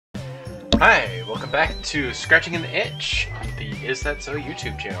Hi, welcome back to Scratching an Itch on the Is That So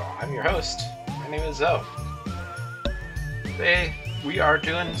YouTube channel. I'm your host. My name is Zoe. Today we are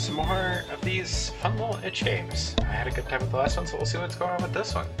doing some more of these fun little itch games. I had a good time with the last one, so we'll see what's going on with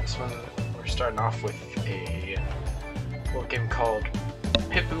this one. This one, we're starting off with a little game called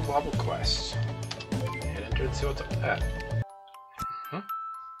Pippu Wobble Quest. Head enter and see what's up with that.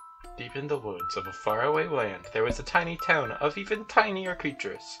 Deep in the woods of a faraway land, there was a tiny town of even tinier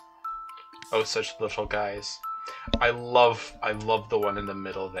creatures. Oh, such little guys. I love the one in the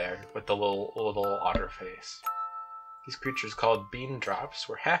middle there with the little otter face. These creatures called bean drops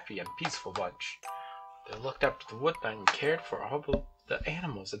were happy and peaceful bunch. They looked up to the woodland and cared for all the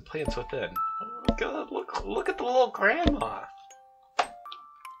animals and plants within. Oh my god, look at the little grandma.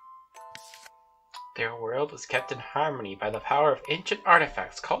 Their world was kept in harmony by the power of ancient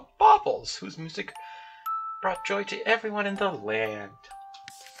artifacts called baubles, whose music brought joy to everyone in the land.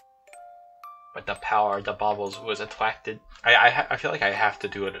 But the power of the baubles was attracted... I feel like I have to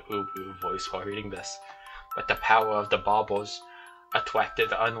do an ubu voice while reading this. But the power of the baubles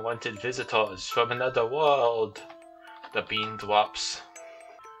attracted unwanted visitors from another world. The bean drops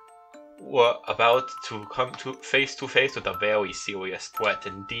were about to come face to face with a very serious threat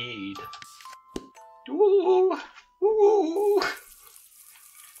indeed. Ooh, ooh.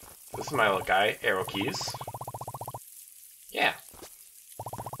 This is my little guy, arrow keys. Yeah.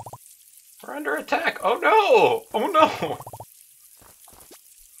 We're under attack! Oh no! Oh no!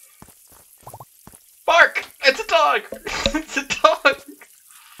 Bark! It's a dog! It's a dog!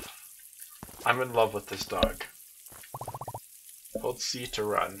 I'm in love with this dog. Hold C to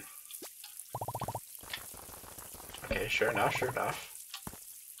run. Okay, sure enough, sure enough.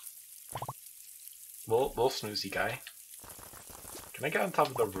 Little snoozy guy. Can I get on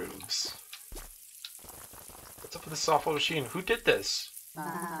top of the roofs? What's up with the softball machine? Who did this?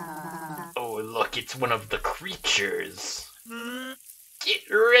 Oh, look, it's one of the creatures. Get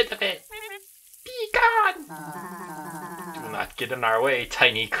rid of it. Be gone. Do not get in our way,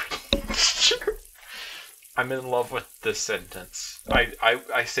 tiny creature. I'm in love with this sentence.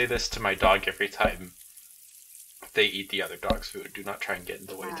 I say this to my dog every time they eat the other dog's food. Do not try and get in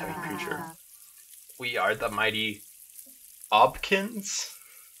the way, tiny creature. We are the mighty Obkins.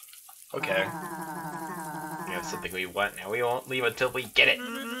 Okay. We have something we want now. We won't leave until we get it.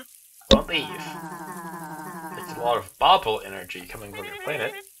 Won't leave. There's a lot of bauble energy coming from your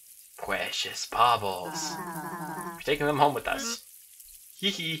planet. Precious baubles. We're taking them home with us.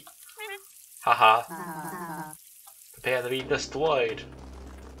 Hee hee. Haha. Prepare to be destroyed.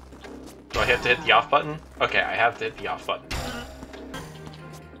 Do I have to hit the off button? Okay, I have to hit the off button.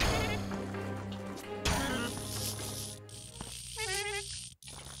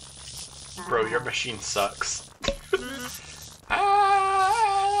 Bro, your machine sucks.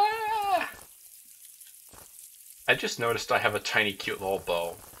 Ah! I just noticed I have a tiny cute little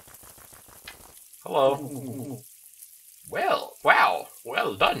bow. Hello. Well, wow,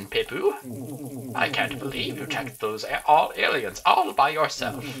 well done, Pippu. I can't believe you tracked those aliens all by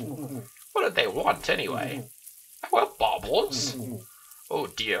yourself. What did they want anyway? Our baubles? Oh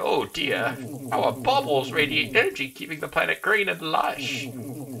dear, our baubles radiate energy, keeping the planet green and lush.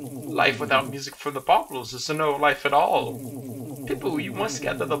 Life without music from the baubles is no life at all. Pippu, you must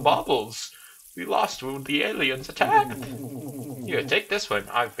gather the baubles. We lost when the aliens attacked. Here, take this one.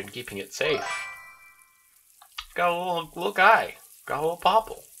 I've been keeping it safe. Got a little guy. Got a little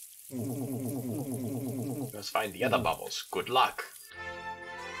bauble. Let's find the other baubles. Good luck.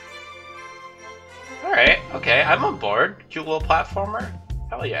 Alright, okay, I'm on board. Cute little platformer.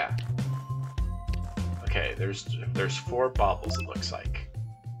 Hell yeah. Okay, there's 4 baubles, it looks like.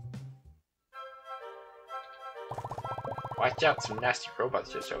 Watch out, some nasty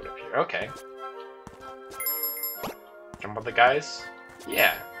robots just showed up here. Okay. Jump on the guys?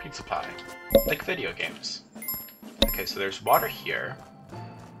 Yeah, pizza pie. Like video games. Okay, so there's water here.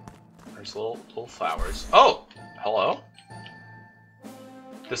 There's little flowers. Oh! Hello?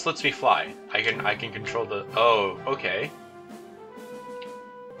 This lets me fly. I can control the... Oh, okay.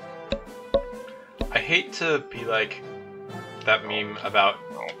 I hate to be like that meme about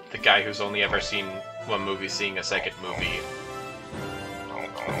the guy who's only ever seen one movie seeing a second movie.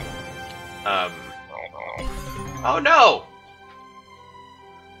 Oh no!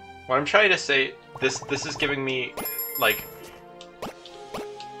 What I'm trying to say, this is giving me, like...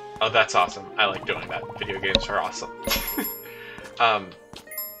 Oh, that's awesome. I like doing that. Video games are awesome.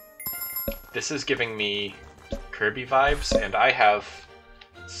 This is giving me Kirby vibes, and I have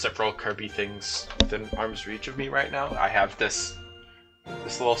several Kirby things within arm's reach of me right now. I have this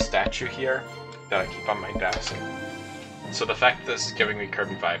little statue here that I keep on my desk. So the fact that this is giving me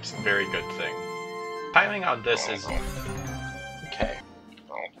Kirby vibes, very good thing. Timing on this is... okay.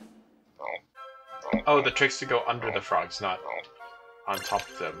 Oh, the trick's to go under the frogs, not on top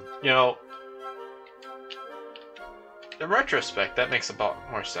of them. You know, in retrospect, that makes a lot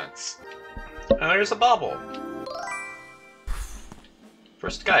more sense. And there's a bobble.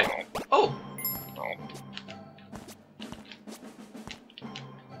 First guy. Oh!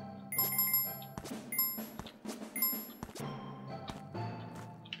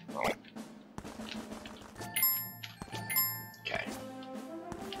 Okay.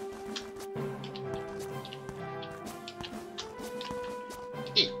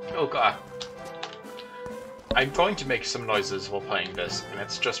 Oh god. I'm going to make some noises while playing this, and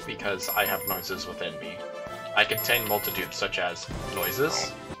it's just because I have noises within me. I contain multitudes such as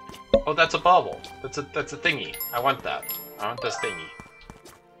noises. Oh, that's a bauble. That's a thingy. I want that. I want this thingy.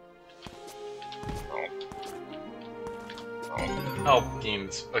 Oh,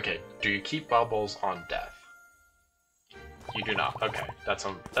 beams. Okay, do you keep baubles on death? You do not. Okay, that's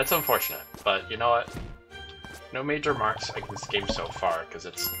unfortunate. But you know what? No major marks like this game so far because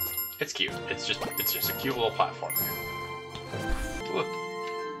it's cute. It's just a cute little platformer.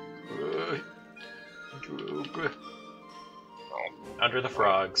 Under the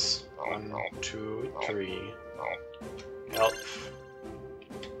frogs. 1, 2, 3. Help.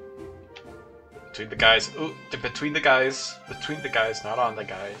 Between the guys. Ooh, between the guys. Between the guys, not on the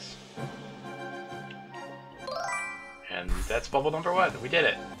guys. And that's bubble number 1. We did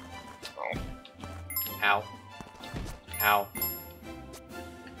it. Ow. Ow.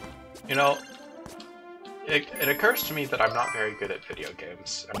 You know, it occurs to me that I'm not very good at video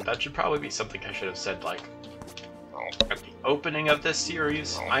games, and that should probably be something I should have said, like, at the opening of this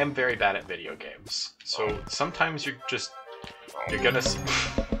series. I am very bad at video games, so sometimes you're gonna see...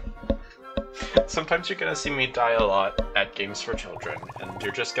 sometimes you're gonna see me die a lot at games for children, and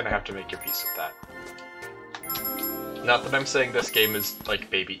you're just gonna have to make your peace with that. Not that I'm saying this game is, like,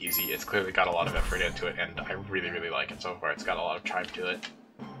 baby easy. It's clearly got a lot of effort into it, and I really, really like it so far. It's got a lot of charm to it.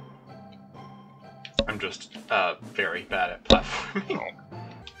 I'm just, very bad at platforming.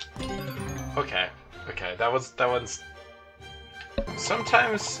 Okay, that one's...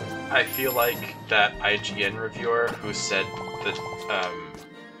 Sometimes I feel like that IGN reviewer who said that,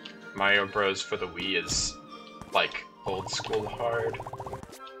 Mario Bros. For the Wii is, like, old school hard.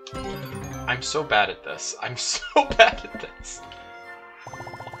 I'm so bad at this. I'm so bad at this.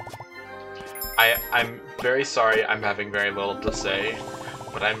 I'm very sorry I'm having very little to say,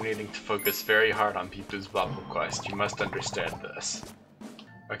 but I'm needing to focus very hard on Pippu's Bubble Quest. You must understand this.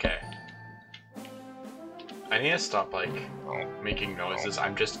 Okay. I need to stop, like, making noises.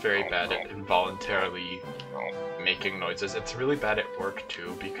 I'm just very bad at involuntarily making noises. It's really bad at work,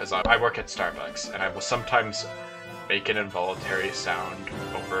 too, because I work at Starbucks, and I will sometimes make an involuntary sound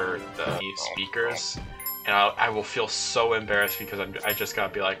over the speakers, and I will feel so embarrassed because I just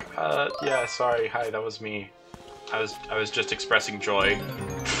gotta be like, yeah, sorry, hi, that was me. I was just expressing joy.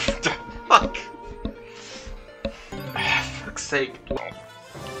 Fuck! For fuck's sake.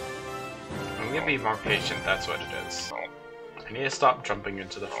 I'm gonna be more patient, that's what it is. I need to stop jumping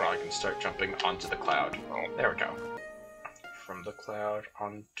into the frog and start jumping onto the cloud. There we go. From the cloud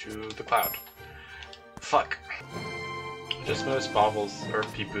onto the cloud. Fuck. Just noticed Bobble's or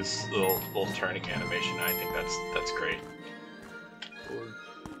Pippu's little turning animation. I think that's great.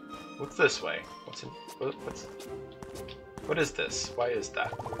 What's this way? What is this? Why is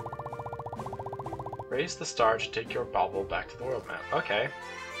that? Raise the star to take your bauble back to the world map. Okay.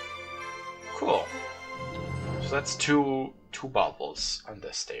 Cool. So that's two baubles on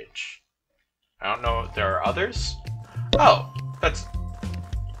this stage. I don't know if there are others. Oh, that's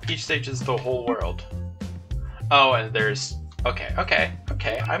each stage is the whole world. Oh, and there's okay.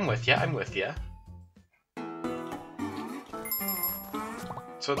 I'm with ya.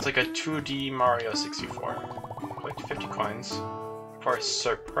 So it's like a 2D Mario 64. Collect 50 coins for a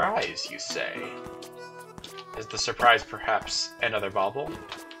surprise, you say? Is the surprise perhaps another bauble?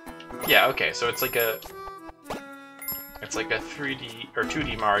 Yeah, okay, so it's like a 3D or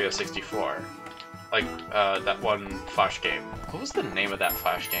 2D Mario 64. Like that one Flash game. What was the name of that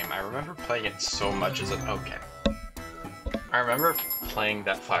Flash game? I remember playing it so much as I remember playing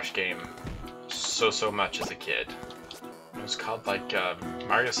that Flash game so much as a kid. It was called like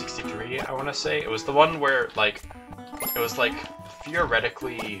Mario 63, I want to say. It was the one where like it was like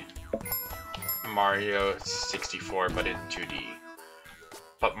theoretically Mario 64 but in 2D.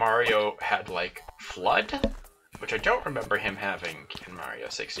 But Mario had like FLUDD, which I don't remember him having in Mario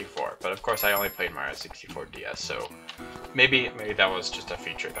 64. But of course I only played Mario 64 DS, so maybe that was just a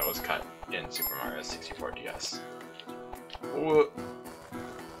feature that was cut in Super Mario 64 DS.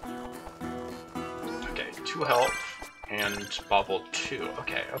 Okay, 2 health and bobble 2.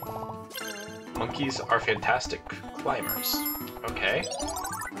 Okay. Monkeys are fantastic climbers. Okay.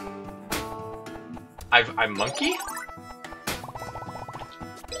 I'm monkey?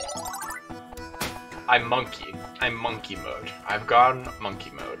 I'm monkey. I'm monkey mode. I've gone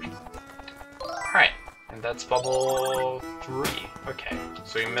monkey mode. Alright, and that's bubble 3. Okay,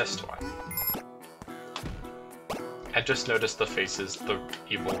 so we missed one. I just noticed the faces the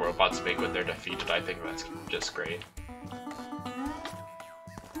evil robots make when they're defeated. I think that's just great.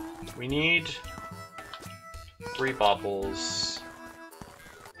 We need 3 bubbles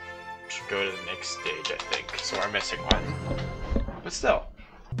to go to the next stage, I think. So we're missing one. But still.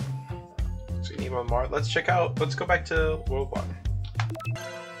 So we need one more. Let's go back to World 1.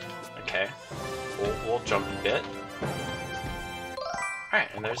 Okay. We'll jump a bit. Alright,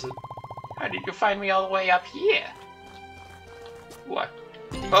 and there's a... How did you find me all the way up here? What?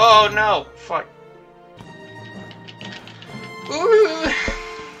 Oh no! Fuck. Ooh.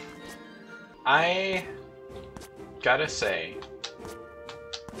 I gotta say,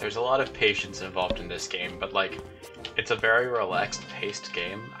 there's a lot of patience involved in this game, but like, it's a very relaxed paced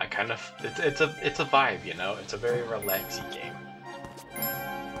game. I kind of, it's a vibe, you know? It's a very relaxing game.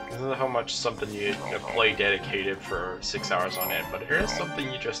 I don't know how much something you play dedicated for 6 hours on end, but here's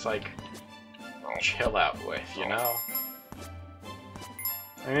something you just like chill out with, you know?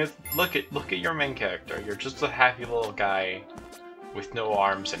 I mean, look at your main character. You're just a happy little guy with no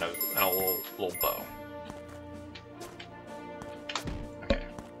arms and a little bow. Okay.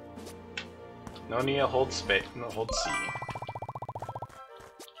 No need to hold space. No, hold C.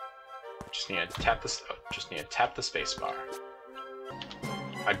 Just need to tap the space bar.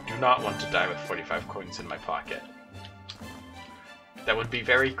 I do not want to die with 45 coins in my pocket. That would be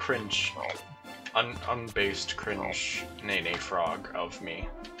very cringe. Unbased cringe nay frog of me.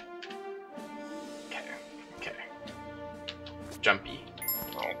 Okay. Jumpy.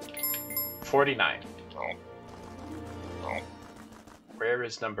 49. Where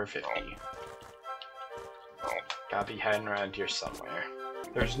is number 50? Gotta be hiding around here somewhere.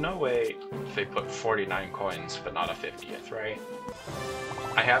 There's no way they put 49 coins but not a 50th, right?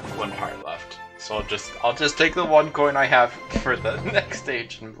 I have 1 heart left, so I'll just take the 1 coin I have for the next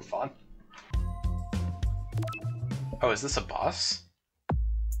stage and move on. Oh, is this a boss?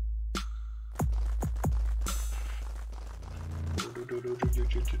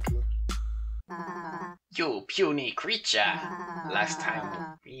 You puny creature! Last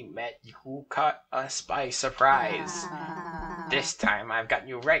time we met, you caught us by surprise. This time I've got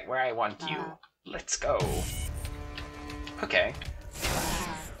you right where I want you. Let's go. Okay.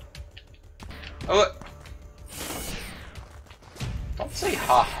 Oh! Don't say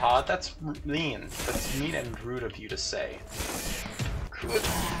haha, that's mean. That's mean and rude of you to say. Good.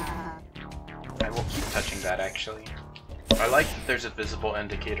 I will keep touching that, actually. I like that there's a visible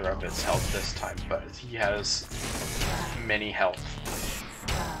indicator of its health this time, but he has many health.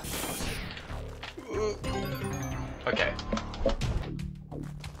 Okay.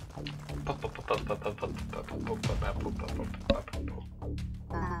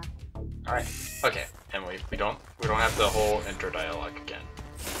 Alright, okay, and we don't have the whole intro dialogue again.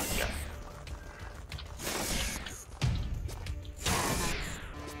 Okay.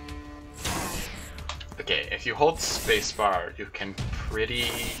 Okay, if you hold spacebar, you can pretty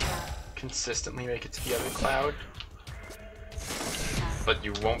consistently make it to the other cloud, but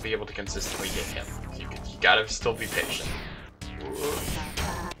you won't be able to consistently get him. You gotta still be patient. Ooh.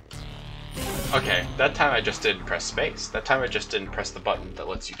 Okay, that time I just didn't press space. That time I just didn't press the button that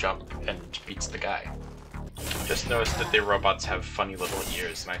lets you jump and beats the guy. Just noticed that the robots have funny little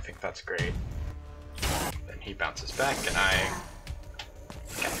ears, and I think that's great. Then he bounces back, and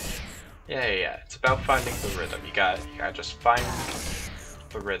okay. Yeah. It's about finding the rhythm. You gotta just find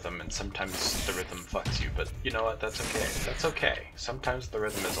the rhythm, and sometimes the rhythm fucks you, but you know what? That's okay. That's okay. Sometimes the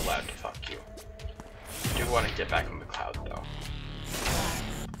rhythm is allowed to fuck you. You do want to get back on the cloud, though.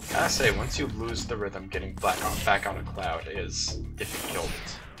 Gotta say, once you lose the rhythm, getting back on a cloud is difficult.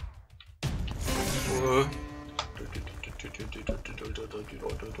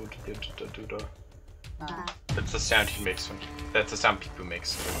 That's the sound he makes when that's the sound Pippu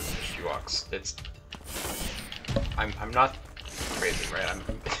makes when she walks. I'm not crazy, right?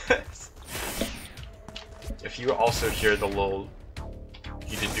 If you also hear the little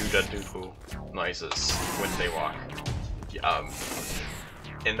doo-doo noises when they walk,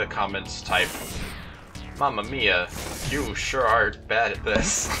 in the comments type, "Mamma mia, you sure are bad at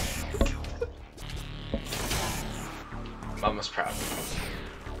this." Mama's proud.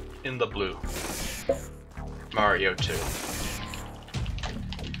 In the blue. Mario 2.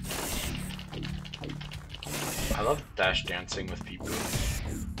 I love dash dancing with Pippu.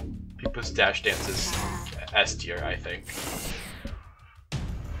 Pippu's dash dance is S tier, I think.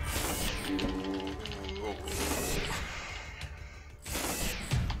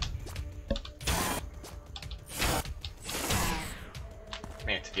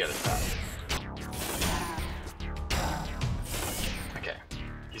 Man, to the other side. Okay.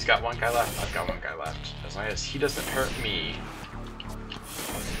 He's got one guy left, I've got one guy left. As long as he doesn't hurt me.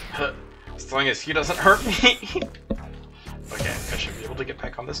 As long as he doesn't hurt me. Okay, I should be able to get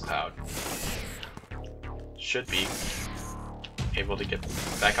back on this cloud. Should be able to get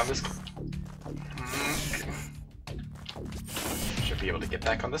back on this. Should be able to get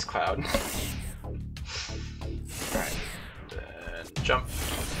back on this cloud. Alright. Then jump.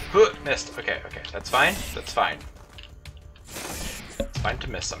 Missed. Okay, okay. That's fine. That's fine. It's fine to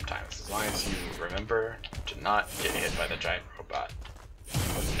miss sometimes, as long as you remember to not get hit by the giant robot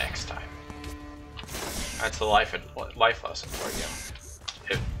next time. That's the life lesson for you.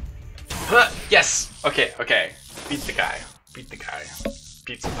 Yes! Okay, okay. Beat the guy. Beat the guy.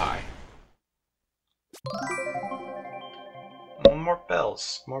 Pizza pie. More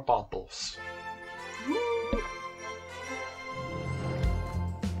bells. More baubles.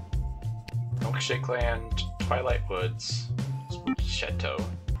 Milkshake Land, Twilight Woods, Spooky Chateau.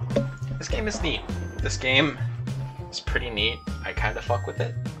 This game is neat. This game is pretty neat. I kind of fuck with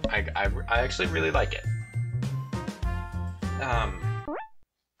it. I actually really like it.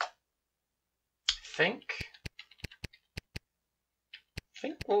 I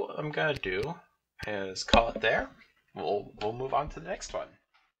think what I'm gonna do is call it there. We'll move on to the next one.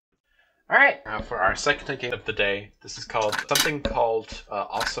 All right, now for our second game of the day, this is called something called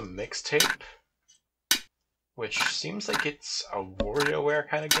Awesome Mixtape, which seems like it's a WarioWare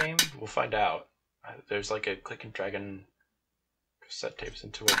kind of game. We'll find out. There's like a click and drag and cassette tapes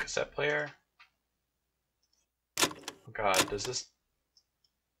into a cassette player. Oh god, does this...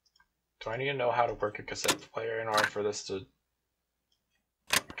 Do I need to know how to work a cassette player in order for this to...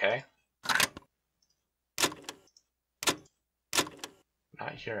 Okay.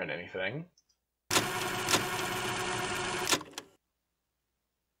 Not hearing anything.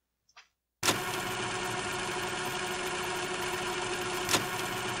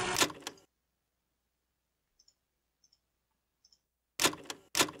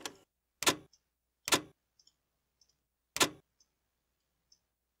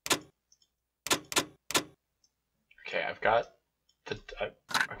 Okay, I've got the...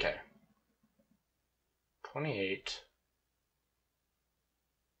 okay. 28.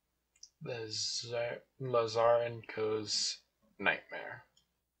 Lazarenko's Nightmare.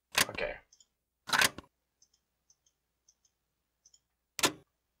 Okay.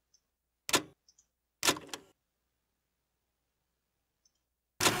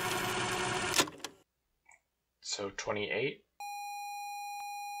 So 28.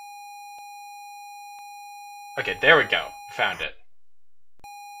 Okay, there we go. Found it.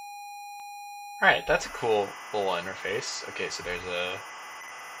 Alright, that's a cool little interface. Okay, so there's a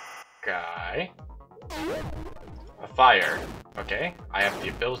guy. A fire. Okay, I have the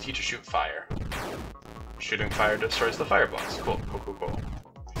ability to shoot fire. Shooting fire destroys the fireballs. Cool, cool, cool, cool.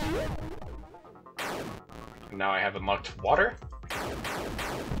 Now I have unlocked water.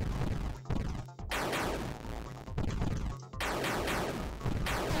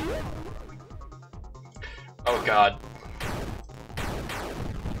 Oh god.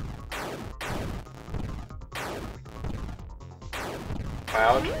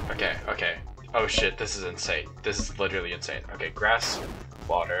 Cloud? Okay, okay. Oh shit, this is insane. This is literally insane. Okay, grass,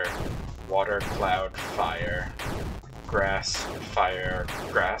 water, water, cloud, fire, grass, fire,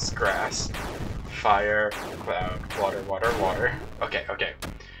 grass, grass, fire, cloud, water, water, water. Okay, okay.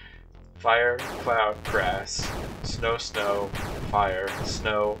 Fire, cloud, grass, snow, snow, fire,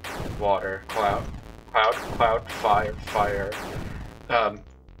 snow, water, cloud, cloud, cloud, fire, fire,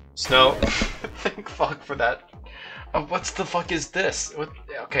 snow. Thank fuck for that. What the fuck is this? What,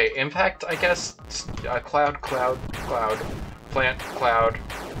 okay, impact, I guess. Cloud, cloud, cloud, plant, cloud,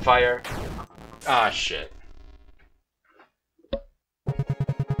 fire. Ah, shit.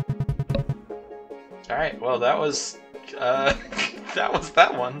 Alright, well, that was, that was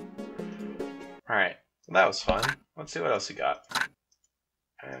that one. Alright, well, that was fun. Let's see what else we got.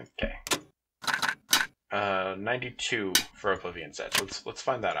 Okay. 92 for Oblivion's Edge. Let's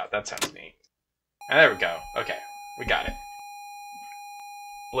find that out. That sounds neat. And there we go. Okay. We got it.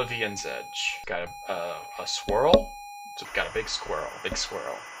 Oblivion's Edge. Got a swirl. So we've got a big squirrel. Big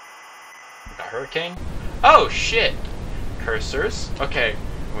squirrel. We got hurricane. Oh shit! Cursors. Okay.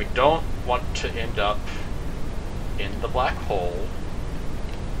 We don't want to end up in the black hole.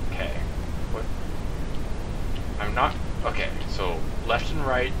 Okay. What? I'm not... Okay, so left and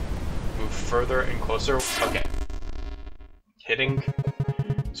right, move further and closer. Okay.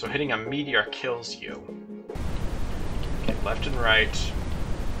 So hitting a meteor kills you. Okay, left and right.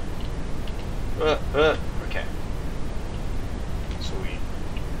 Okay. So we...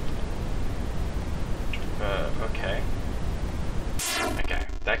 okay. Okay,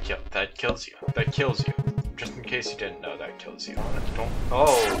 that kills you. That kills you. Just in case you didn't know, that kills you.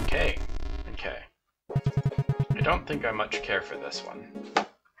 Oh, okay. Okay. I don't think I much care for this one.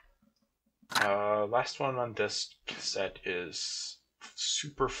 Last one on this set is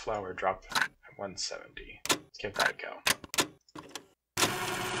Super Flower Drop at 170. Let's give that a go.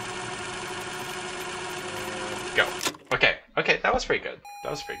 Go. Okay, okay, that was pretty good.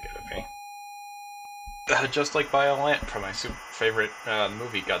 That was pretty good of me. Just like Biolant from my favorite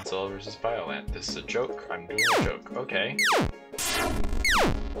movie, Godzilla vs. Biolant. This is a joke. I'm doing a joke. Okay.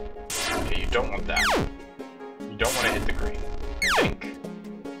 Okay, you don't want that. You don't want to hit the green, I think.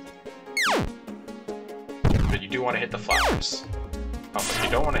 But you do want to hit the flowers. But you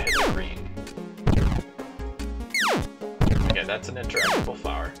don't want to hit the green. Okay, that's an interactable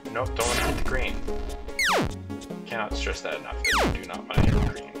flower. Nope, don't want to hit the green. Cannot stress that enough that you do not want to hit the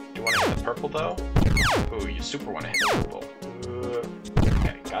green. Do you want to hit the purple though? Ooh, you super want to hit the purple.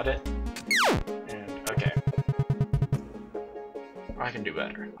 Okay, got it. And okay. I can do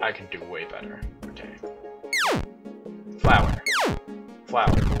better. I can do way better. Okay. Flower.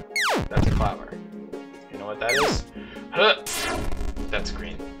 Flower. That's a flower. You know what that is? Huh! That's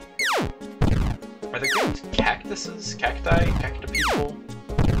green. Are the greens cactuses? Cacti? Cacti people?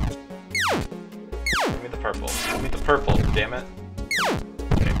 Give me the purple. Give me the purple, damn it.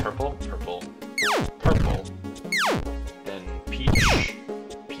 Okay, purple, purple, purple. Then peach,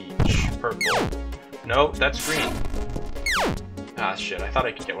 peach, purple. No, that's green. Ah, shit, I thought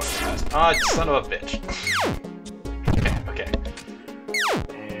I could get one of the best. Ah, son of a bitch. Okay, okay.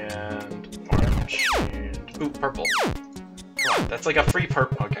 And orange, and... ooh, purple. Come on, that's like a free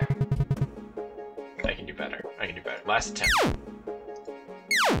purple. Okay. I can do better. I can do better. Last attempt.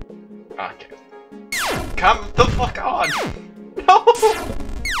 Okay. Come the fuck on! No!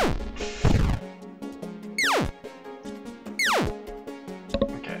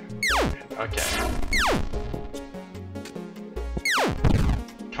 Okay. Okay.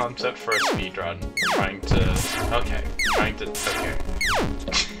 Concept for a speedrun. Trying to... okay. Trying to... okay.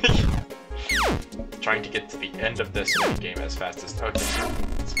 Trying to get to the end of this minigame as fast as... okay.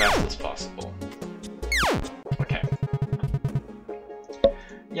 As fast as possible. Okay.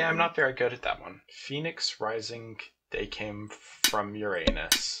 Yeah, I'm not very good at that one. Phoenix Rising, they came from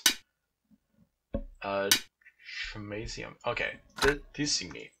Uranus. Tremasium. Okay, these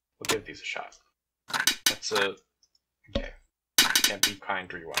seem neat. We'll give these a shot. That's a... okay. Can't be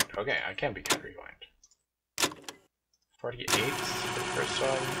kind rewind. Okay, I can be kind rewind. 48 for the first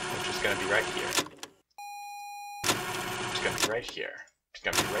one, which is gonna be right here. It's gonna be right here. It's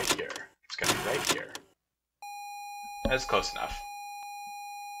gonna be right here. It's gonna be right here. That's close enough.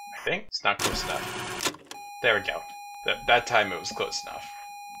 I think it's not close enough. There we go. That time it was close enough.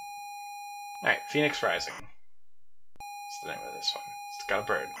 Alright, Phoenix Rising. What's the name of this one? It's got a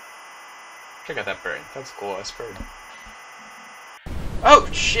bird. Check out that bird. That's a cool ass bird. Oh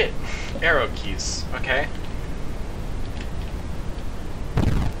shit! Arrow keys. Okay.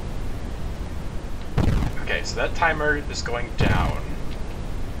 Okay, so that timer is going down.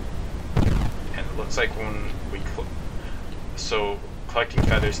 And it looks like when we so collecting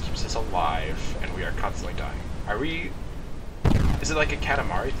feathers keeps us alive, and we are constantly dying. Are we... is it like a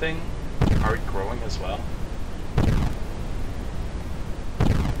Katamari thing? Are we growing as well?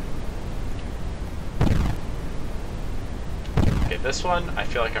 Okay, this one I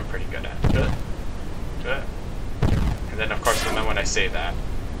feel like I'm pretty good at. And then of course when I say that...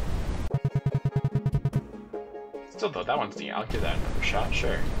 still though, that one's neat. I'll give that another shot,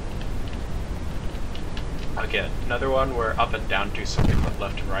 sure. Okay, another one where up and down do something, but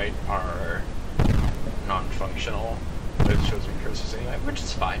left and right are non-functional. It shows me cursors anyway, which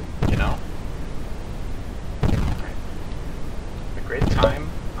is fine, you know? Right. A great time.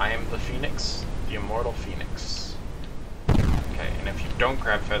 I am the Phoenix, the immortal Phoenix. Okay, and if you don't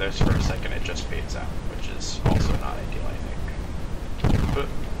grab feathers for a second, it just fades out, which is also not ideal, I think.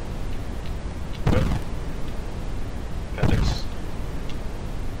 Feathers.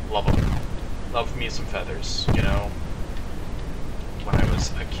 Love them. Love me some feathers, you know? When I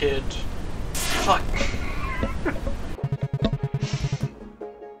was a kid... fuck!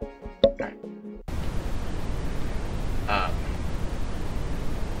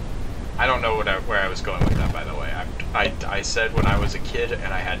 I don't know where I was going with that, by the way. I said when I was a kid,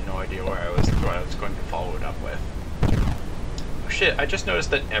 and I had no idea what I was going to follow it up with. Oh shit, I just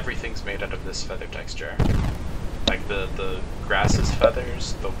noticed that everything's made out of this feather texture. Like the grass is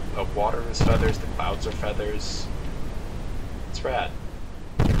feathers, the water is feathers, the clouds are feathers. It's rad.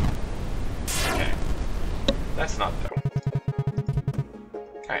 Okay. That's not though.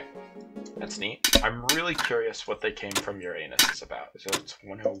 Alright. That's neat. I'm really curious what they came from Uranus is about. So it's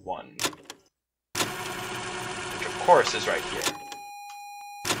 101. Which of course is right here.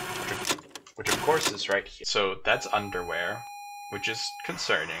 Which of course is right here. So that's underwear, which is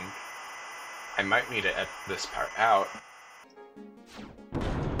concerning. I might need to edit this part out.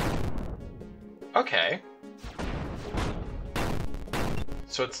 Okay.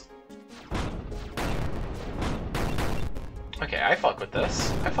 So it's... Okay, I fuck with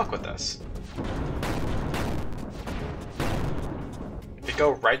this. I fuck with this. They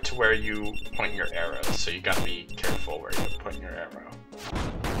go right to where you point your arrows, so you gotta be careful where you point your arrow.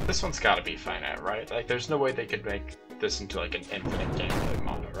 This one's gotta be finite, right? Like, there's no way they could make this into like an infinite gameplay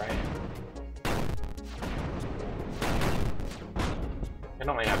model, right? They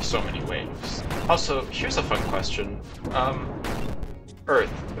only have so many waves. Also, here's a fun question.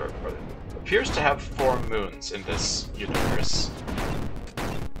 Earth appears to have 4 moons in this universe.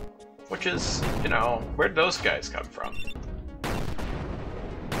 Which is, you know, where'd those guys come from?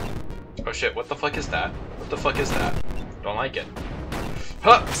 Oh shit, what the fuck is that? What the fuck is that? Don't like it.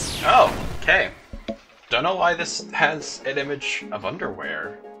 Huh! Oh, okay. Don't know why this has an image of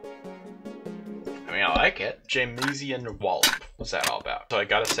underwear. I mean, I like it. Jamesian Wallop. What's that all about? So I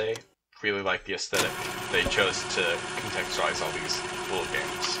gotta say, really like the aesthetic they chose to contextualize all these little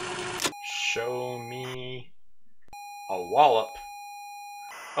games. Show me a wallop.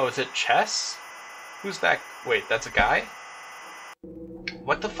 Oh, is it chess? Who's that? Wait, that's a guy?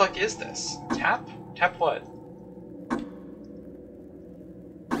 What the fuck is this? Tap? Tap what?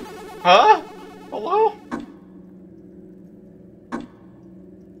 Huh? Hello?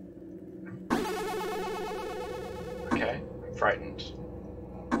 Okay, I'm frightened.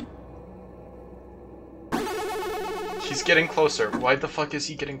 He's getting closer. Why the fuck is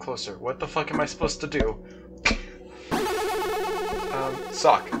he getting closer? What the fuck am I supposed to do?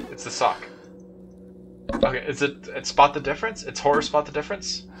 Sock. It's the sock. Okay, is it spot the difference? It's horror spot the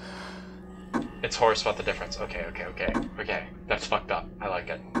difference? It's horror spot the difference. Okay. That's fucked up. I like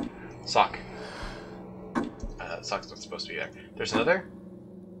it. Sock. Sock's not supposed to be there. There's another?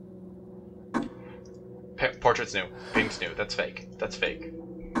 Portrait's new. Painting's new. That's fake. That's fake.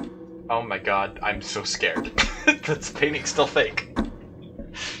 Oh my god, I'm so scared. This painting's still fake.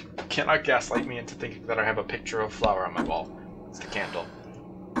 You cannot gaslight me into thinking that I have a picture of a flower on my wall. It's the candle.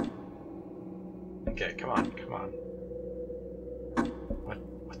 Okay, come on.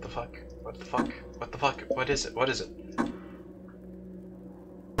 What the fuck? What the fuck? What the fuck? What is it? What is it?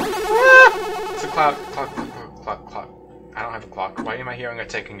 Ah! It's a clock. Clock. I don't have a clock. Why am I hearing a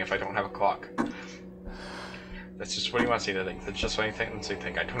ticking if I don't have a clock? That's just what he wants me to think. That's just what he wants me to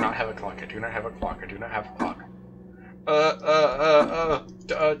think. I do not have a clock. I do not have a clock. I do not have a clock.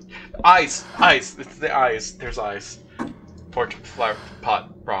 Eyes! It's the eyes. There's eyes. Portrait, flower,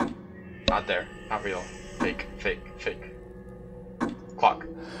 pot. Wrong. Not there. Not real. Fake. Clock.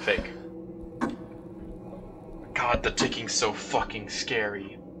 Fake. God, the ticking's so fucking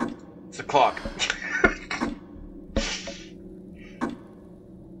scary. It's a clock.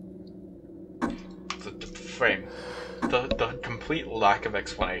 The frame. The complete lack of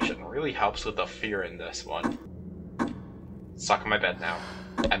explanation really helps with the fear in this one. Sock on my bed now.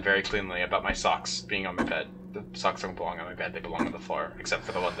 I'm very cleanly about my socks being on my bed. The socks don't belong on my bed, they belong on the floor. Except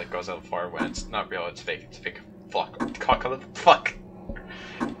for the one that goes on the floor when it's not real, it's fake. It's fake. Fuck.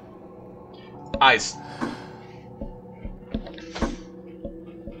 Eyes.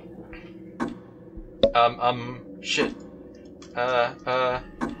 Shit.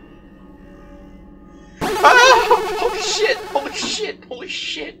 Holy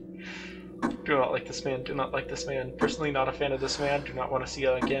shit! Do not like this man. Personally not a fan of this man. Do not want to see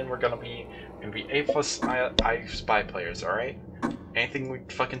it again. We're gonna be A+ I spy players, alright? Anything we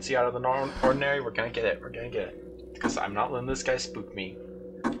fucking see out of the ordinary, we're gonna get it. Because I'm not letting this guy spook me.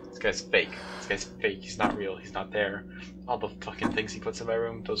 This guy's fake. He's not real. He's not there. All the fucking things he puts in my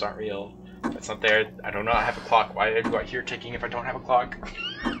room, those aren't real. That's not there. I do not have a clock. Why do I hear ticking if I don't have a clock?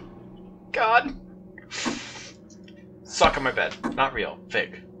 God! Sock on my bed. Not real.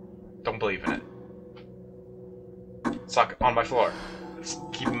 Fake. Don't believe in it. Sock on my floor. Let's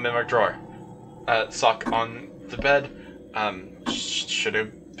keep him in my drawer. Sock on the bed. Should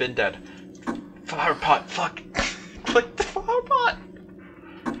have been dead. Flower pot. Fuck. Click the flower pot.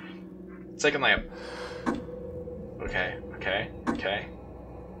 Second lamp. Okay, okay, okay.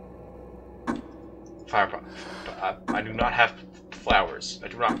 Flower pot. I do not have flowers. I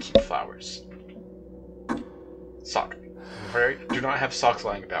do not keep flowers. Sock. Do not have socks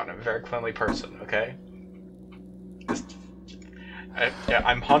lying about. I'm a very cleanly person, okay? Yeah,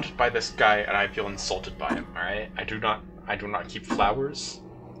 I'm haunted by this guy and I feel insulted by him, alright? I do not keep flowers.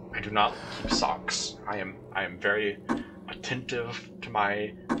 I do not keep socks. I am very attentive to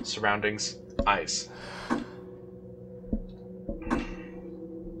my surroundings. Eyes.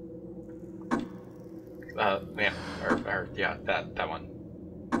 Man, yeah, that one.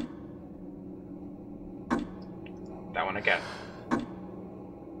 That one again.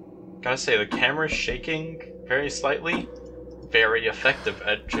 Gotta say, the camera's shaking very slightly. Very effective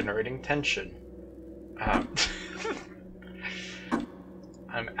at generating tension.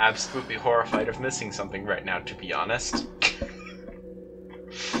 I'm absolutely horrified of missing something right now, to be honest.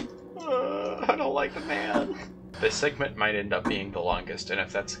 I don't like the man. This segment might end up being the longest, and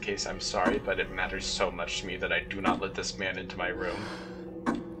if that's the case, I'm sorry, but it matters so much to me that I do not let this man into my room.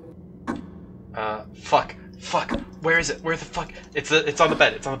 Fuck. Where is it? Where the fuck? It's on the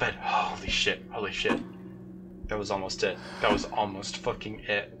bed. It's on the bed. Holy shit. Holy shit. That was almost it. That was almost fucking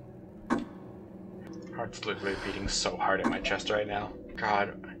it. Heart's literally beating so hard in my chest right now.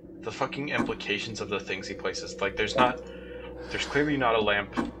 God, the fucking implications of the things he places. Like, there's clearly not a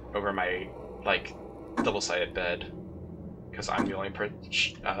lamp over my, like, double-sided bed. Because I'm the only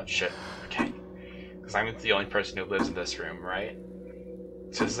shit. Okay. Because I'm the only person who lives in this room, right?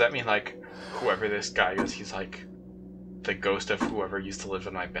 So does that mean, like, whoever this guy is, he's, like, the ghost of whoever used to live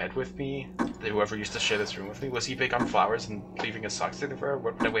in my bed with me? Whoever used to share this room with me? Was he big on flowers and leaving his socks everywhere?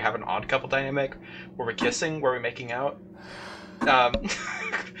 Did we have an odd couple dynamic? Were we kissing? Were we making out?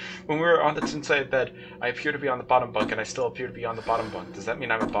 When we were on the twin-sided bed, I appear to be on the bottom bunk, and I still appear to be on the bottom bunk. Does that mean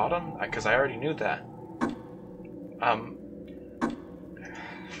I'm a bottom? Because I already knew that.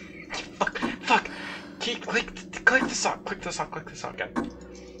 Fuck! Click the sock! Click the sock again.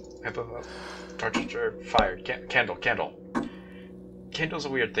 Torch or fire. Candle. Candle's a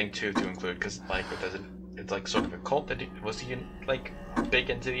weird thing, too, to include, because, like, it's, like, sort of occult. Was he, like, big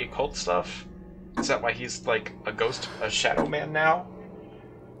into the occult stuff? Is that why he's, like, a ghost, a shadow man now?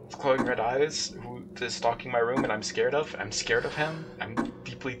 With glowing red eyes, who is stalking my room and I'm scared of? I'm scared of him. I'm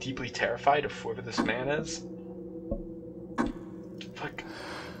deeply, deeply terrified of whoever this man is. Fuck.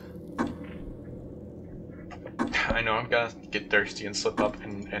 I know I'm gonna get thirsty and slip up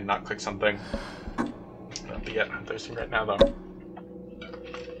and not click something. But yeah, I'm thirsty right now, though.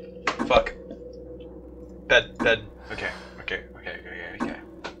 Fuck. Bed. Okay.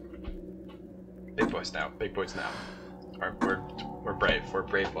 Big boys now. We're brave. We're a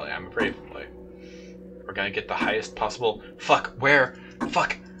brave boy. I'm a brave boy. We're gonna get the highest possible. Fuck. Where?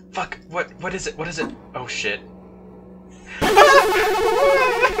 Fuck. What is it? Oh shit.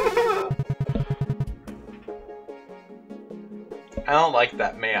 I don't like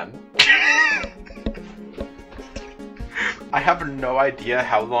that man. I have no idea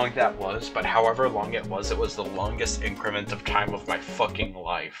how long that was, but however long it was the longest increment of time of my fucking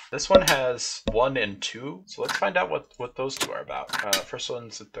life. This one has 1 and 2, so let's find out what those two are about. First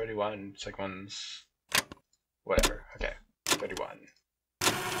one's at 31, second one's... whatever. Okay, 31.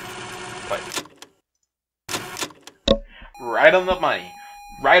 Play. Right on the money.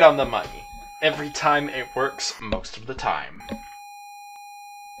 Right on the money. Every time it works, most of the time.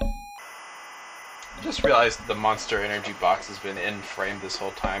 I just realized the Monster Energy box has been in frame this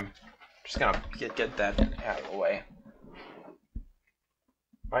whole time. Just gonna get that out of the way.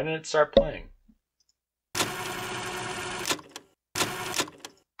 Why didn't it start playing?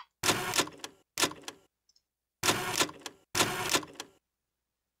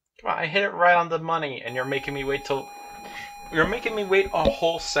 Come on, I hit it right on the money, and you're making me wait till... You're making me wait a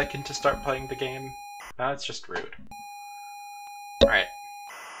whole second to start playing the game. Now it's just rude. Alright.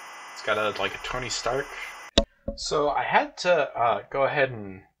 It's got like a Tony Stark. So I had to go ahead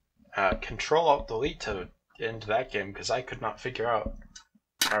and Control-Alt-Delete to end that game because I could not figure out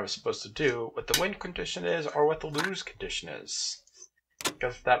what I was supposed to do, what the win condition is, or what the lose condition is.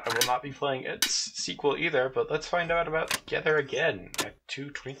 Because of that, I will not be playing its sequel either, but let's find out about Together Again at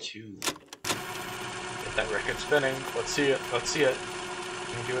 2:22. Get that record spinning. Let's see it. Can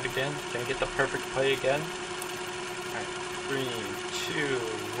we do it again? Can we get the perfect play again? Alright, 3, 2,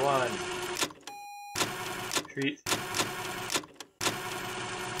 1. 3.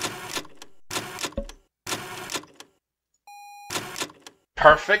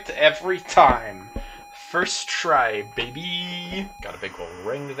 Perfect every time. First try, baby. Got a big old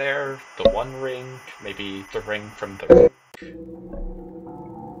ring there. The one ring. Maybe the ring from the ring.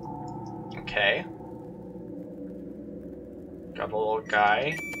 Okay. Got a little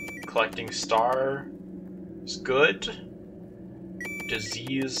guy. Collecting star is good.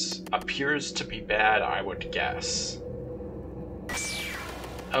 Disease appears to be bad, I would guess.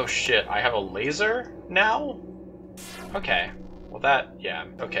 Oh shit, I have a laser now? Okay. Well that, yeah.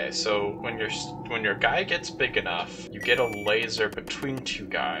 Okay, so when your guy gets big enough, you get a laser between two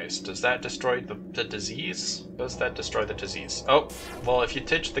guys. Does that destroy the disease? Does that destroy the disease? Oh, well if you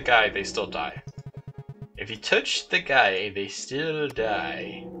touch the guy, they still die. If you touch the guy, they still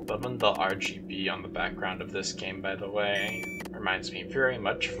die. Loving the RGB on the background of this game, by the way. Reminds me very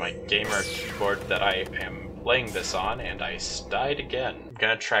much of my gamer keyboard that I am playing this on, and I died again. I'm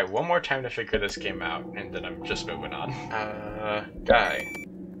gonna try one more time to figure this game out, and then I'm just moving on. Guy.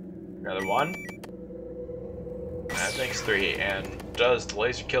 Another one. That makes 3, and does the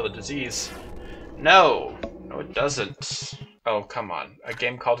laser kill the disease? No! No, it doesn't. Oh, come on. A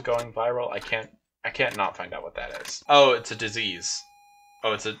game called Going Viral? I can't not find out what that is. Oh, it's a disease.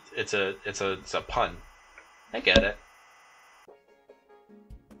 Oh, it's a pun. I get it.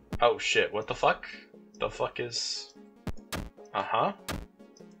 Oh shit, what the fuck? The fuck is... Uh-huh.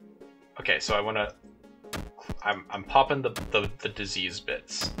 Okay, so I'm popping the disease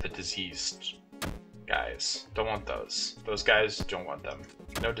bits. The diseased guys. Don't want those. Those guys, don't want them.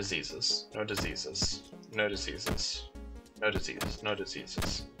 No diseases. No diseases. No diseases. No diseases. No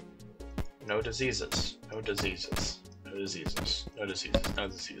diseases. No diseases. No diseases. No diseases. No diseases. No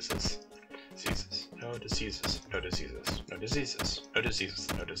diseases. Diseases. No diseases. No diseases. No diseases. No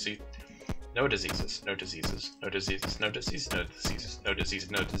diseases. No disease. No diseases. No diseases. No diseases. No diseases. No diseases. No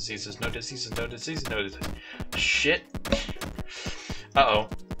diseases. No diseases. No diseases. No diseases. No diseases. Shit. Uh-oh.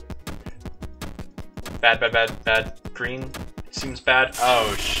 Bad, bad, bad, bad. Green seems bad.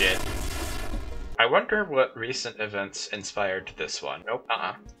 Oh shit. I wonder what recent events inspired this one. Nope.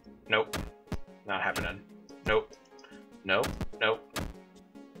 Nope. Not happening. Nope. Nope. Nope.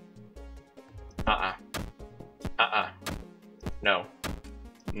 No.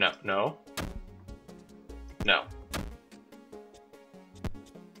 No. No. No.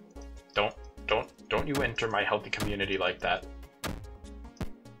 Don't you enter my healthy community like that.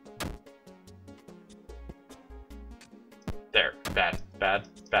 There. Bad. Bad.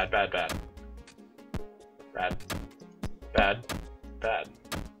 Bad, bad, bad. Bad. Bad. Bad.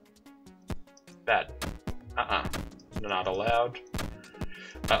 Bad. Not allowed.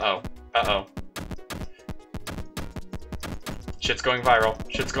 Uh-oh. Uh-oh. Shit's going viral.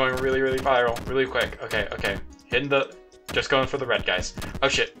 Shit's going really, really viral. Really quick. Okay, okay. Hitting the... Just going for the red guys. Oh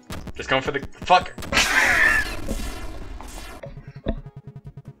shit. Just going for the... Fuck!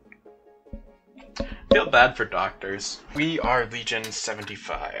 Feel bad for doctors. We are Legion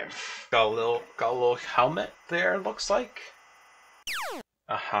 75. Got a little helmet there, looks like.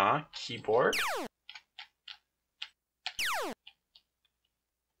 Uh-huh. Keyboard.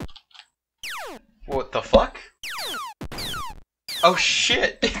 What the fuck? Oh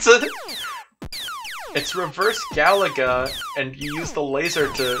shit! It's reverse Galaga, and you use the laser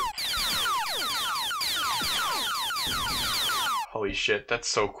to... Holy shit, that's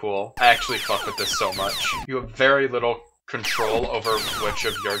so cool. I actually fuck with this so much. You have very little control over which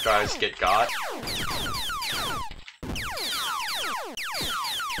of your guys get got.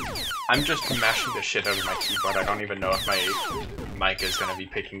 I'm just mashing the shit out of my keyboard. I don't even know if my mic is gonna be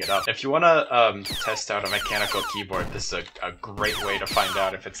picking it up. If you wanna test out a mechanical keyboard, this is a great way to find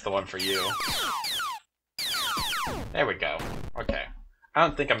out if it's the one for you. There we go. Okay. I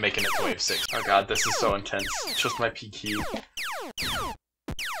don't think I'm making it to wave 6. Oh god, this is so intense. It's just my P key.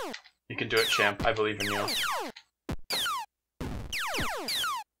 You can do it, champ. I believe in you.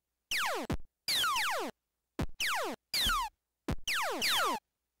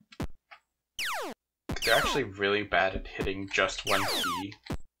 They're actually really bad at hitting just one key.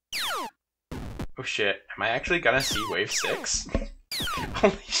 Oh shit, am I actually gonna see wave 6?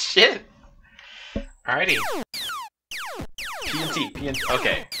 Holy shit! Alrighty. P&T,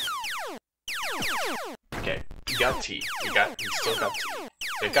 okay. Okay, you got T. You still got T.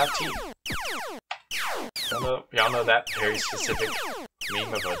 They got T. Y'all know that very specific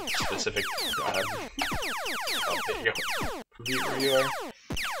meme of a specific video reviewer.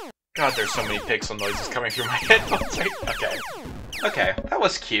 God, there's so many pixel noises coming through my headphones right. Okay. Okay, that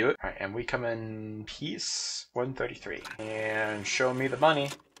was cute. Alright, and we come in piece 133. And show me the money.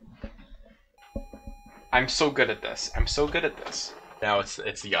 I'm so good at this. I'm so good at this. Now it's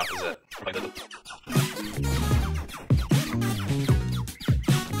the opposite.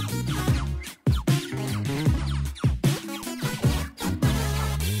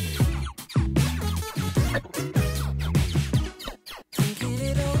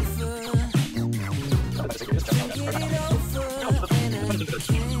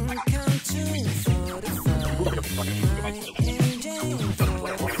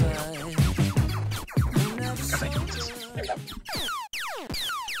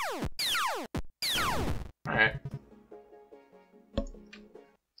 Alright.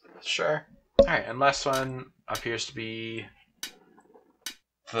 Sure. Alright, and last one appears to be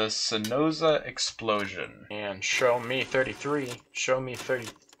the Sonoza Explosion. And show me 33. Show me 30.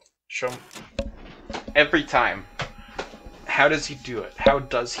 Show. Every time. How does he do it? How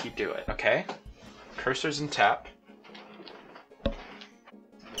does he do it? Okay. Cursors and tap.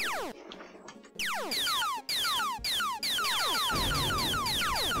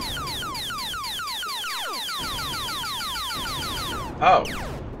 Oh.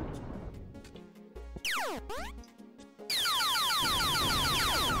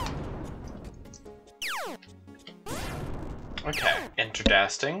 Okay.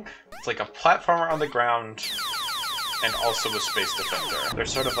 Interesting. It's like a platformer on the ground and also a space defender.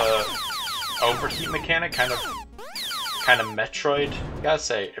 There's sort of a overheat mechanic, kind of Metroid. I gotta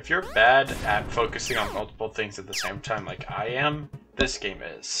say, if you're bad at focusing on multiple things at the same time like I am, this game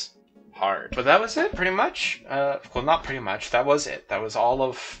is hard. But that was it, pretty much. Well, not pretty much. That was it. That was all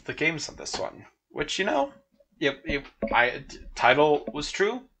of the games on this one. Which, you know, title was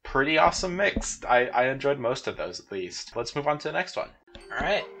true. Pretty awesome mix. I enjoyed most of those, at least. Let's move on to the next one.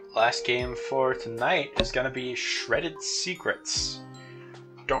 Alright, last game for tonight is gonna be Shredded Secrets.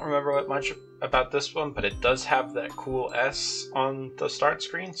 Don't remember much about this one, but it does have that cool S on the start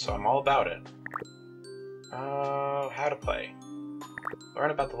screen, so I'm all about it. How to play.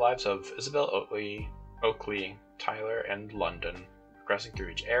 Learn about the lives of Isabel, Oakley, Tyler, and London. Progressing through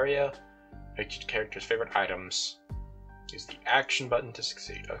each area. Pick each character's favorite items. Use the action button to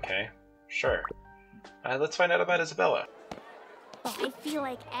succeed. Okay, sure. Let's find out about Isabella. I feel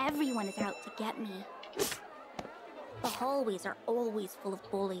like everyone is out to get me. The hallways are always full of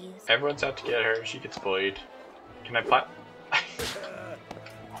bullies. Everyone's out to get her. She gets bullied. Can I plat?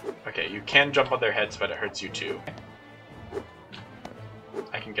 Okay, you can jump on their heads, but it hurts you too.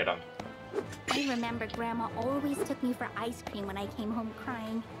 I can get on. I remember Grandma always took me for ice cream when I came home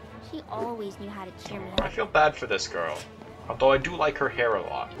crying. She always knew how to cheer me up. I feel bad for this girl. Although I do like her hair a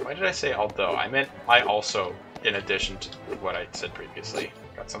lot. Why did I say although? I meant I also, in addition to what I said previously.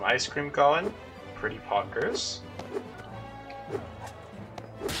 Got some ice cream going. Pretty poggers.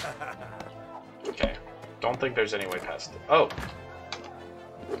 Okay. Don't think there's any way past it. Oh!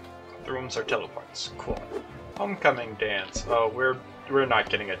 The rooms are teleports. Cool. Homecoming dance. Oh, we're not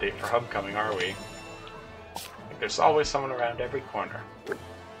getting a date for homecoming, are we? There's always someone around every corner.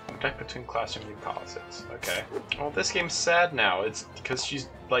 Protect between classroom and closets. Okay. Well, this game's sad now. It's because she's,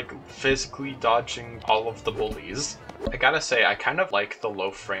 like, physically dodging all of the bullies. I gotta say, I kind of like the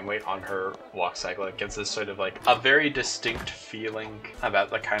low frame rate on her walk cycle. It gives this sort of, like, a very distinct feeling about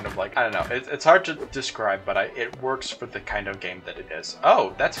the kind of, like, I don't know. It's hard to describe, but it works for the kind of game that it is.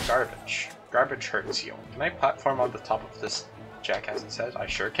 Oh, that's garbage. Garbage hurts you. Can I platform on the top of this jackass it says? I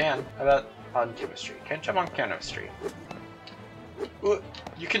sure can. How about on chemistry? Can't jump on chemistry. Ooh,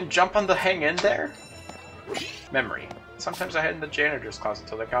 you can jump on the hang in there? Memory. Sometimes I hide in the janitor's closet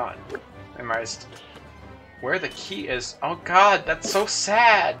until they're gone. Memorized where the key is. Oh god, that's so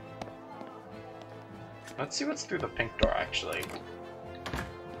sad! Let's see what's through the pink door, actually.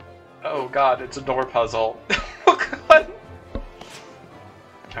 Oh god, it's a door puzzle. Oh god!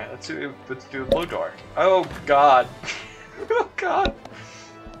 Alright, let's do the blue door. Oh god. Oh god.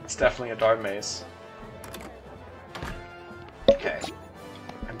 It's definitely a door maze. Okay.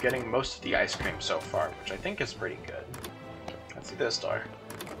 I'm getting most of the ice cream so far, which I think is pretty good. Let's do this door.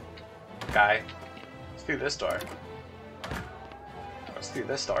 Guy. Let's do this door. Let's do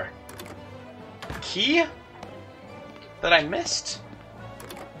this door. Key? That I missed?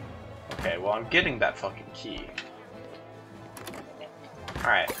 Okay, well I'm getting that fucking key.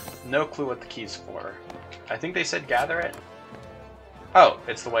 Alright, no clue what the key's for. I think they said gather it? Oh,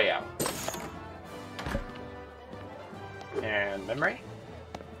 it's the way out. And memory?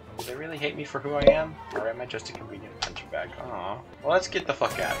 Do they really hate me for who I am? Or am I just a convenient punching bag? Aw. Well, let's get the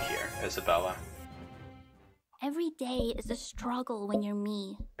fuck out of here, Isabella. Every day is a struggle when you're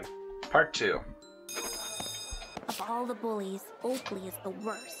me. Part 2. Of all the bullies, Oakley is the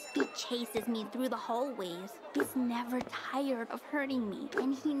worst. He chases me through the hallways. He's never tired of hurting me,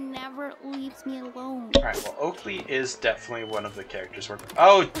 and he never leaves me alone. Alright, well, Oakley is definitely one of the characters where—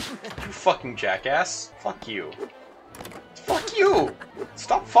 oh, you fucking jackass. Fuck you. Fuck you!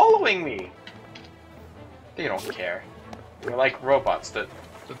 Stop following me! They don't care. They're like robots that—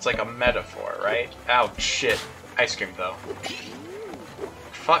 it's like a metaphor, right? Ow, shit. Ice cream, though.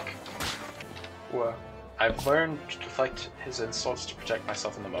 Fuck. What? I've learned to deflect his insults to protect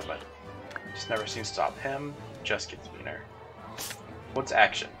myself in the moment. Just never seems to stop him, just gets meaner. What's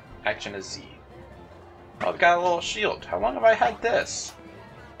action? Action is Z. Oh, I've got a little shield. How long have I had this?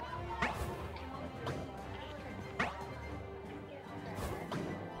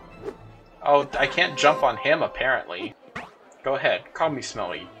 Oh, I can't jump on him, apparently. Go ahead, call me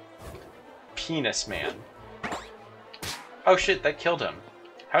Smelly. Penis Man. Oh shit, that killed him.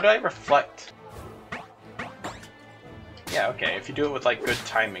 How do I reflect? Yeah, okay, if you do it with, like, good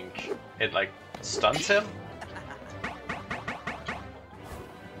timing, it, like, stuns him?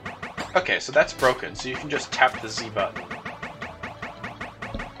 Okay, so that's broken, so you can just tap the Z button.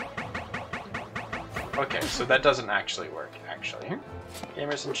 Okay, so that doesn't actually work, actually.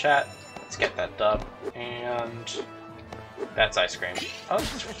 Gamers in chat, let's get that dub. And that's ice cream. Oh,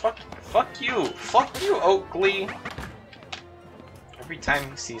 fuck you! Fuck you, Oakley! Every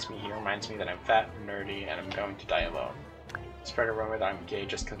time he sees me, he reminds me that I'm fat and nerdy and I'm going to die alone. Spread a rumor that I'm gay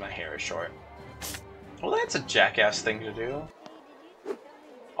just because my hair is short. Well, that's a jackass thing to do.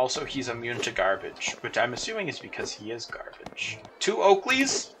 Also, he's immune to garbage, which I'm assuming is because he is garbage. 2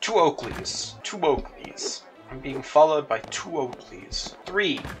 Oakleys? 2 Oakleys. 2 Oakleys. I'm being followed by 2 Oakleys.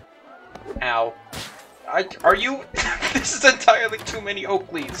 3. Ow. Are you? This is entirely too many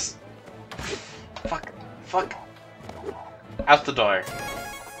Oakleys. Fuck. Fuck. Out the door.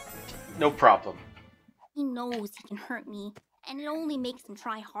 No problem. He knows he can hurt me, and it only makes him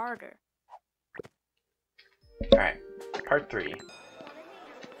try harder. Alright, part 3.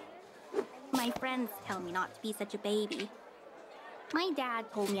 My friends tell me not to be such a baby. My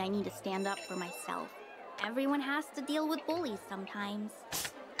dad told me I need to stand up for myself. Everyone has to deal with bullies sometimes.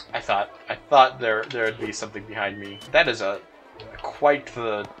 I thought there'd be something behind me. That is quite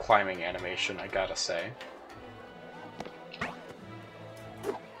the climbing animation, I gotta say.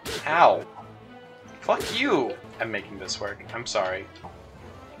 Ow. Fuck you! I'm making this work. I'm sorry.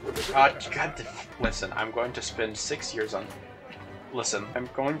 God, listen, I'm going to spend 6 years on... Listen, I'm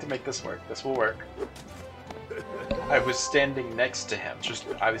going to make this work. This will work. I was standing next to him.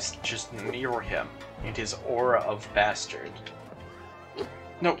 I was just near him. And his aura of bastard.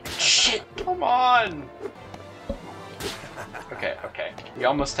 No, shit! Come on! Okay, okay. We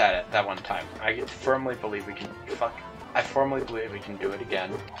almost had it that one time. I firmly believe we can... Fuck. I firmly believe we can do it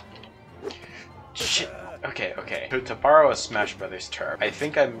again. Shit. Okay, okay. To borrow a Smash Brothers term, I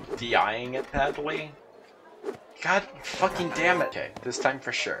think I'm DIing it badly. God fucking damn it. Okay, this time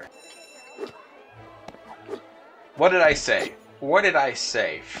for sure. What did I say? What did I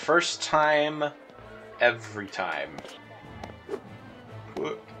say? First time, every time.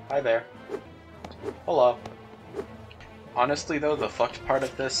 Hi there. Hello. Honestly though, the fucked part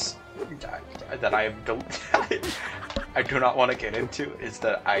of this that I do not want to get into is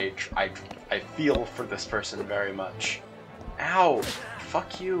that I feel for this person very much. Ow!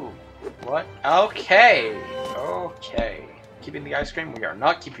 Fuck you. What? Okay. Okay. Keeping the ice cream? We are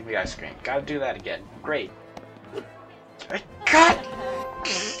not keeping the ice cream. Gotta do that again. Great. God!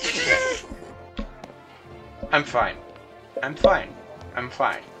 I'm fine. I'm fine. I'm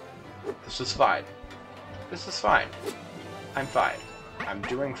fine. This is fine. This is fine. I'm fine. I'm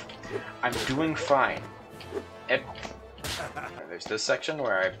doing fine. There's this section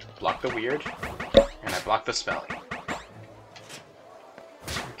where I block the weird, and I block the smelly.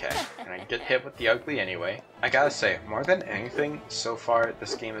 Okay, and I get hit with the ugly anyway. I gotta say, more than anything, so far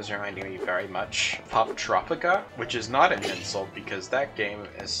this game is reminding me very much of Pop Tropica, which is not an insult because that game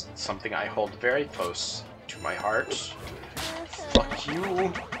is something I hold very close to my heart. Fuck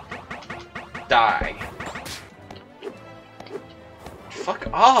you. Die. Fuck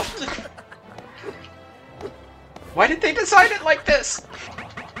off! Why did they design it like this?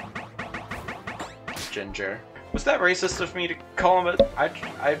 Ginger. Was that racist of me to call him a...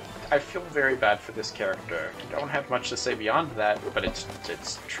 I feel very bad for this character. I don't have much to say beyond that, but it's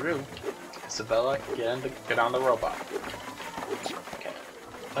true. Isabella, get on the robot. Okay.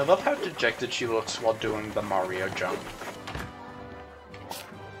 I love how dejected she looks while doing the Mario jump.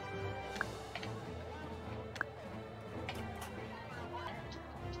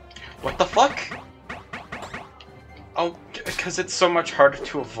 What the fuck? Oh, because it's so much harder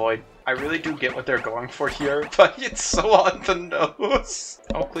to avoid. I really do get what they're going for here, but it's so on the nose.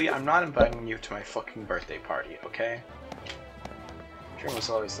 Oakley, I'm not inviting you to my fucking birthday party, okay? Dream was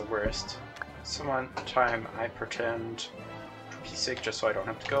always the worst. Some time I pretend to be sick just so I don't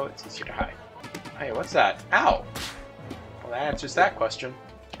have to go. It's easier to hide. Hey, what's that? Ow! Well, that answers that question.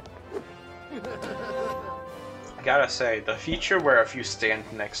 Gotta say, the feature where if you stand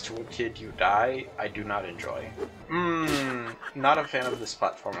next to a kid you die, I do not enjoy. Not a fan of this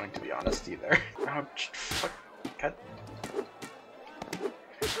platforming, to be honest, either. Oh, fuck. God.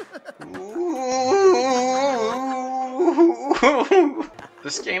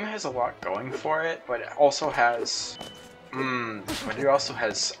 This game has a lot going for it, but it also has... but it also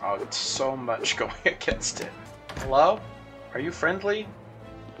has so much going against it. Hello? Are you friendly?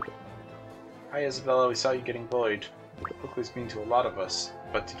 Hi Isabella, we saw you getting bullied. Oakley's mean to a lot of us,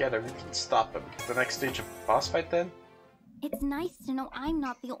 but together we can stop him. The next stage of boss fight then? It's nice to know I'm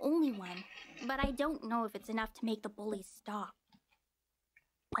not the only one, but I don't know if it's enough to make the bullies stop.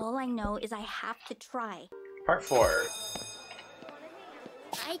 All I know is I have to try. Part 4.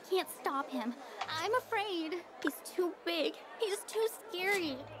 I can't stop him. I'm afraid. He's too big. He's too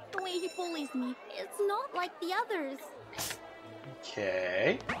scary. The way he bullies me, it's not like the others.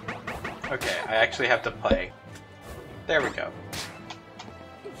 Okay. Okay, I actually have to play. There we go.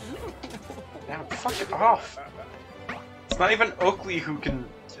 Now, fuck it off. It's not even Oakley who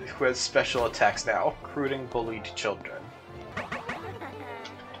has special attacks now, recruiting bullied children.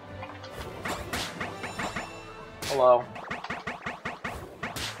 Hello.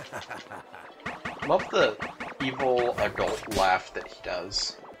 Love the evil adult laugh that he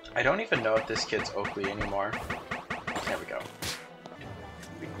does. I don't even know if this kid's Oakley anymore. There we go.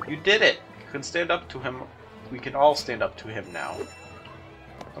 You did it! You can stand up to him. We can all stand up to him now.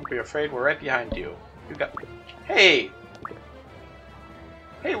 Don't be afraid, we're right behind you. You got... Hey!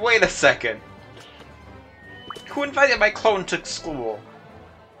 Hey, wait a second! Who invited my clone to school?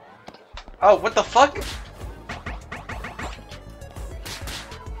 Oh, what the fuck?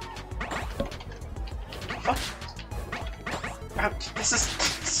 Fuck. This is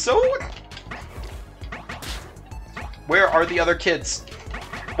so... Where are the other kids?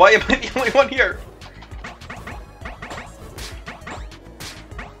 Why am I the only one here?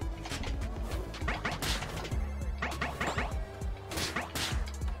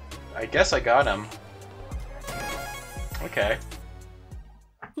 I guess I got him. Okay.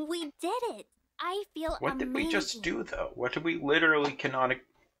 We did it! I feel What amazing. did we just do, though? What did we literally canonically...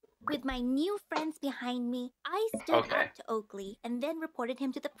 With my new friends behind me, I stood up to Oakley and then reported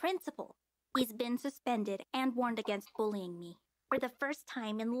him to the principal. He's been suspended and warned against bullying me. For the first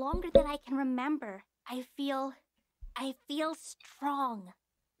time in longer than I can remember, I feel strong.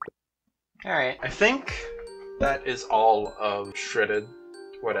 Alright, I think that is all of Shredded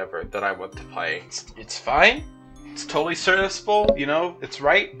whatever that I want to play. It's fine. It's totally serviceable, you know, it's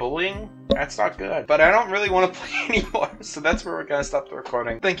right, bullying, that's not good. But I don't really want to play anymore, so that's where we're gonna stop the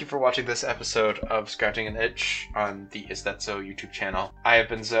recording. Thank you for watching this episode of Scratching an Itch on the Is That So YouTube channel. I have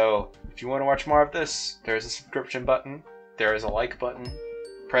been Zoe. If you want to watch more of this, there is a subscription button, there is a like button.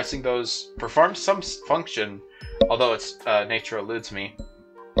 Pressing those performs some function, although its nature eludes me.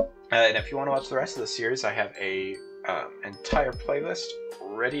 And if you want to watch the rest of the series, I have a entire playlist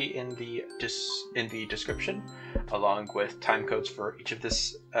ready in the description, along with time codes for each of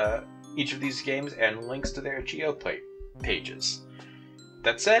these games and links to their Geoplay pages.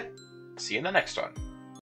 That said, see you in the next one.